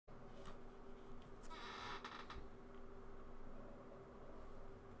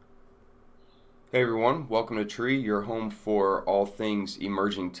Hey everyone, welcome to Tree, your home for all things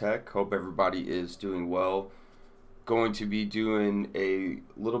emerging tech. Hope everybody is doing well. Going to be doing a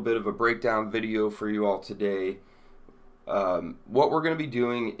little bit of a breakdown video for you all today. What we're going to be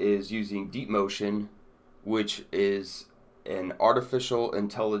doing is using DeepMotion, which is an artificial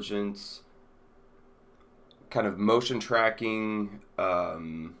intelligence kind of motion tracking,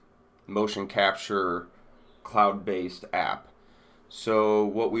 motion capture, cloud-based app. So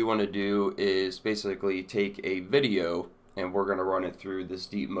what we want to do is basically take a video and we're going to run it through this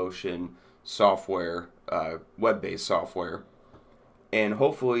DeepMotion software, web-based software, and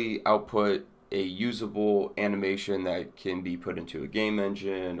hopefully output a usable animation that can be put into a game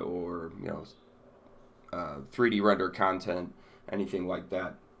engine or 3D render content, anything like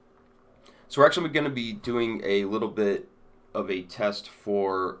that. So we're actually going to be doing a little bit of a test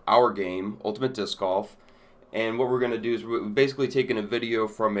for our game, Ultimate Disc Golf. And what we're going to do is we're basically taking a video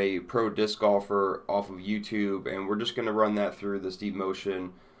from a pro disc golfer off of YouTube, and we're just going to run that through this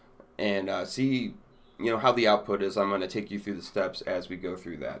DeepMotion and see, how the output is. I'm going to take you through the steps as we go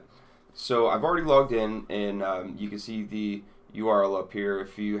through that. So I've already logged in, and you can see the URL up here.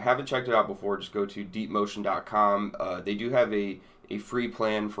 If you haven't checked it out before, just go to deepmotion.com. They do have a free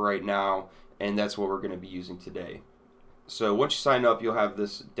plan for right now, and that's what we're going to be using today. So once you sign up, you'll have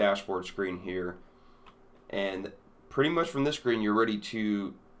this dashboard screen here. And pretty much from this screen, you're ready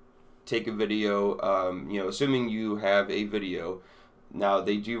to take a video, assuming you have a video. Now,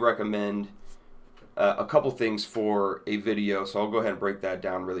 they do recommend a couple things for a video, so I'll go ahead and break that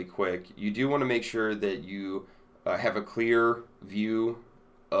down really quick. You do want to make sure that you have a clear view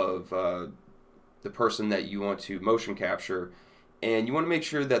of the person that you want to motion capture, and you want to make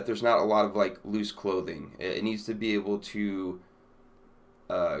sure that there's not a lot of loose clothing. It needs to be able to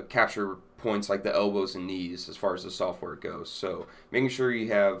capture points like the elbows and knees as far as the software goes. So making sure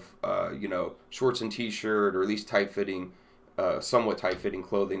you have shorts and t-shirt, or at least tight-fitting, somewhat tight-fitting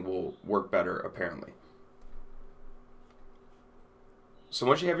clothing will work better apparently. So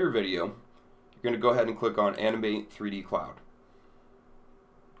once you have your video, you're going to go ahead and click on Animate 3D Cloud.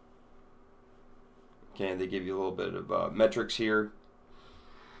 Okay, and they give you a little bit of metrics here.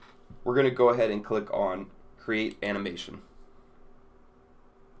 We're going to go ahead and click on Create Animation.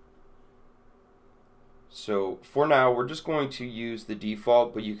 So for now, we're just going to use the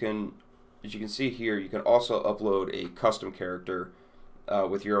default, but you can, as you can see here, you can also upload a custom character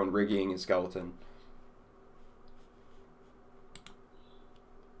with your own rigging and skeleton.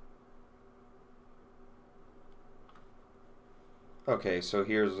 Okay, so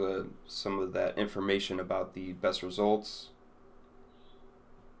here's some of that information about the best results.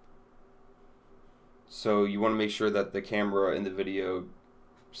 So you want to make sure that the camera in the video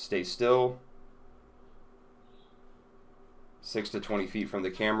stays still. 6 to 20 feet from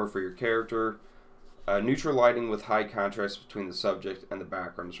the camera for your character. Neutral lighting with high contrast between the subject and the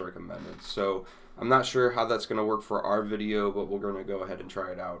background is recommended. So I'm not sure how that's going to work for our video, but we're going to go ahead and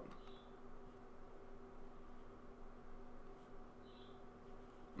try it out.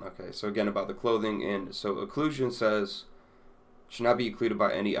 Okay, so again about the clothing, and so occlusion says should not be occluded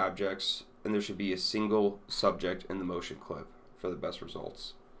by any objects, and there should be a single subject in the motion clip for the best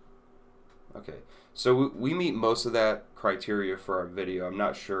results. Okay, so we meet most of that criteria for our video. I'm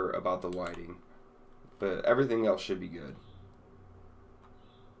not sure about the lighting, but everything else should be good.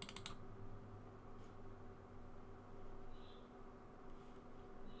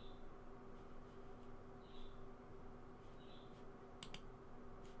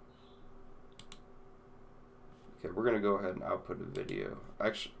 Okay, we're going to go ahead and output a video.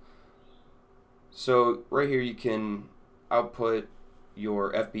 Actually, so right here you can output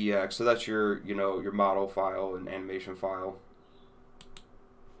your FBX, so that's your your model file and animation file.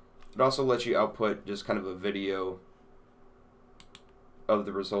 It also lets you output just kind of a video of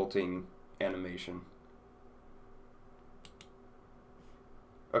the resulting animation.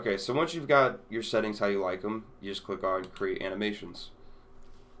 Okay, so once you've got your settings how you like them, you just click on Create Animations.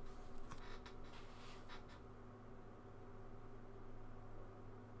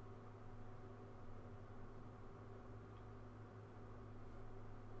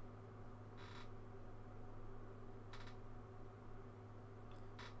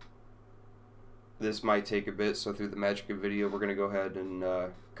 This might take a bit, so through the magic of video, we're going to go ahead and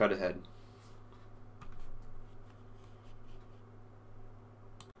cut ahead.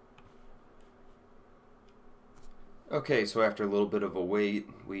 Okay, so after a little bit of a wait,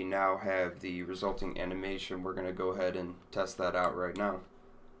 we now have the resulting animation. We're going to go ahead and test that out right now.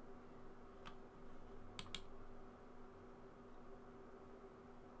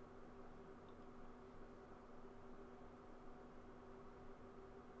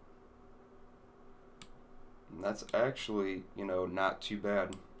 That's actually, you know, not too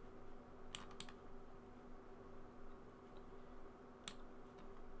bad.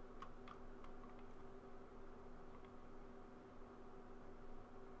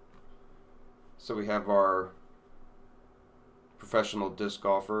 So we have our professional disc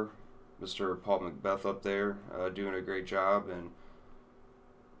golfer, Mr. Paul McBeth, up there doing a great job, and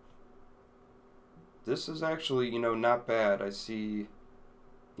this is actually, you know, not bad. I see,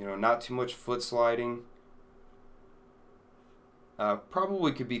 you know, not too much foot sliding.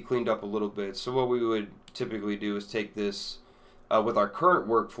 Probably could be cleaned up a little bit. So what we would typically do is take this with our current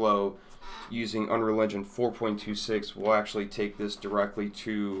workflow using Unreal Engine 4.26. We'll actually take this directly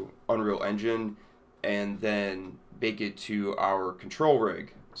to Unreal Engine and then bake it to our control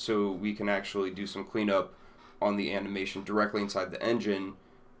rig, so we can actually do some cleanup on the animation directly inside the engine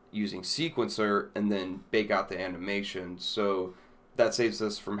using sequencer and then bake out the animation. So that saves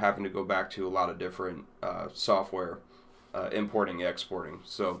us from having to go back to a lot of different software, importing, exporting.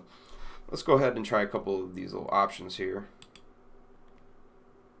 So let's go ahead and try a couple of these little options here.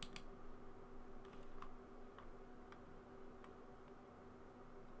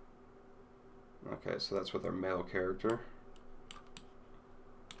 Okay, so that's with our male character.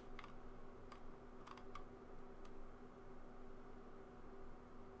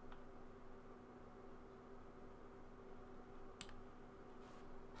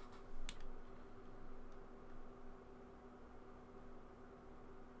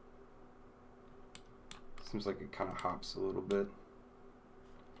 Seems like it kind of hops a little bit.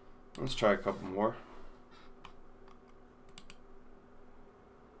 Let's try a couple more.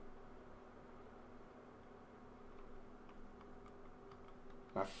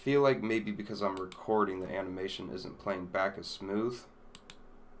 I feel like maybe because I'm recording, the animation isn't playing back as smooth.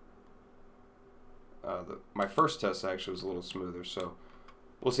 My first test actually was a little smoother, so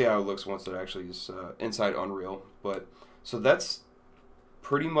we'll see how it looks once it actually is inside Unreal. But so that's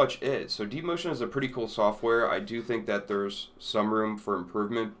pretty much it. So DeepMotion is a pretty cool software. I do think that there's some room for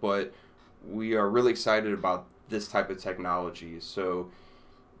improvement, but we are really excited about this type of technology. So,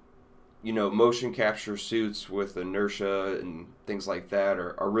 you know, motion capture suits with inertia and things like that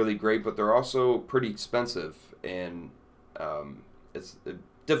are really great, but they're also pretty expensive, and it's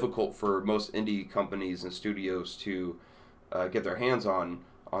difficult for most indie companies and studios to get their hands on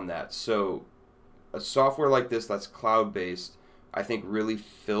that. So a software like this that's cloud-based, I think, really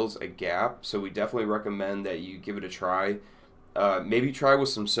fills a gap. So we definitely recommend that you give it a try. Maybe try with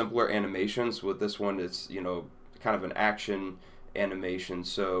some simpler animations. With this one, it's, you know, kind of an action animation,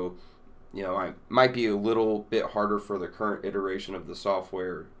 so, you know, I might be a little bit harder for the current iteration of the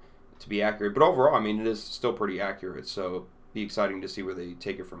software to be accurate, but overall, I mean, it is still pretty accurate, so it'll be exciting to see where they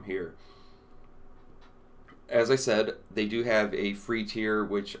take it from here. As I said, they do have a free tier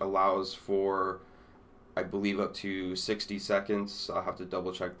which allows for, I believe, up to 60 seconds. I'll have to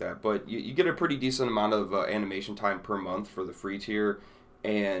double check that, but you get a pretty decent amount of animation time per month for the free tier,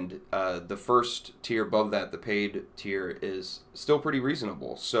 and the first tier above that, the paid tier, is still pretty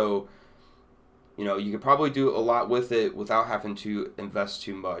reasonable. So, you know, you could probably do a lot with it without having to invest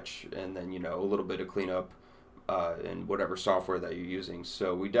too much, and then, you know, a little bit of cleanup in whatever software that you're using.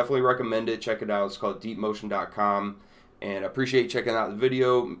 So we definitely recommend it. Check it out. It's called DeepMotion.com, and I appreciate checking out the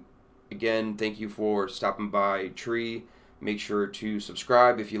video. Again, thank you for stopping by Tree. Make sure to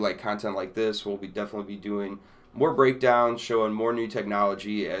subscribe if you like content like this. We'll definitely be doing more breakdowns, showing more new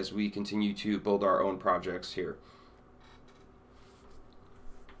technology as we continue to build our own projects here.